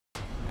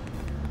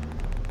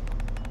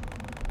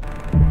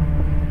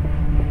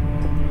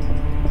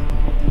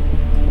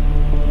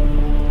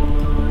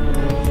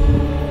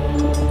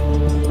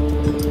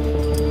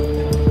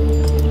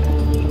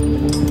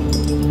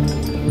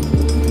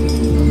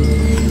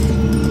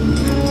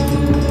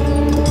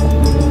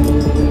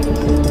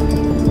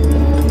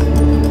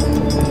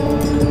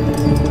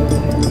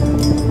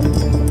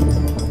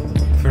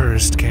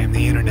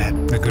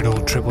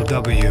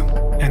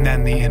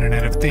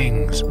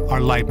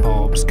our light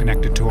bulbs,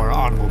 connected to our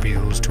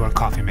automobiles, to our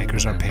coffee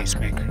makers, our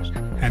pacemakers.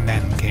 And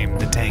then came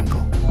the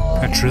Tangle.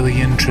 A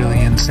trillion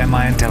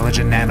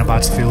semi-intelligent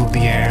nanobots filled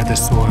the air, the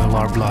soil,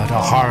 our blood,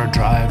 a hard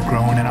drive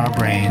grown in our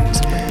brains,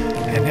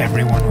 and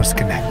everyone was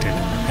connected,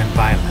 and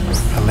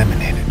violence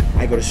eliminated.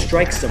 I go to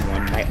strike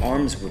someone, my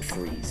arms would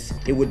freeze.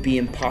 It would be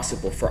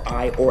impossible for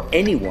I or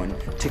anyone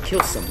to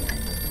kill someone.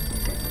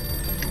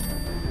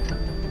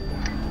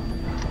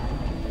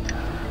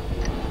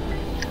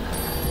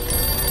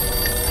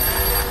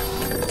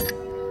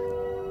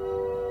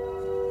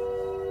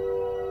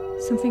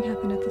 Something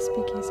happened at the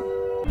speakeasy.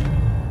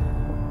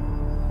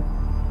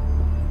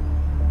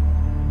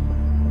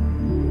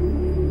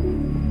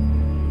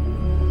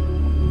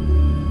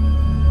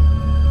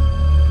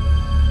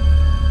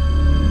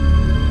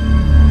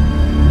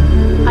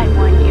 I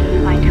want you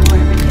to find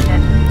whoever did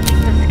it.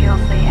 The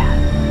skills they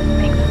have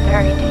make them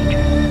very dangerous.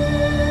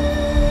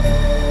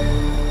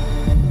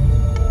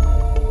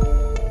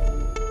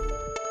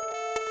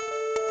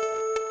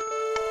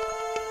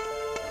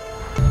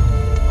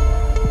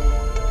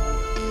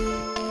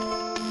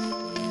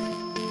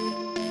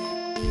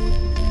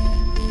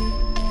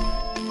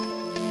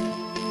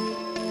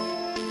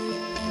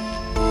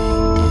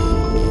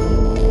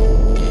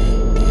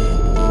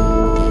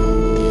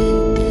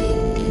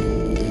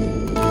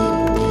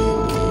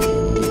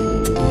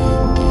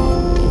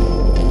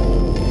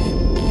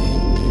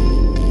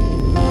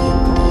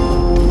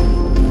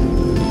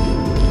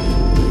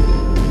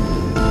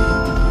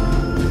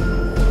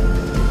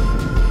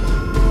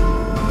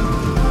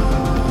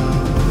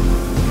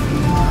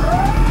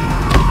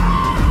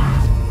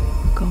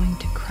 Going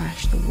to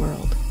crash the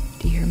world.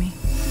 Do you hear me?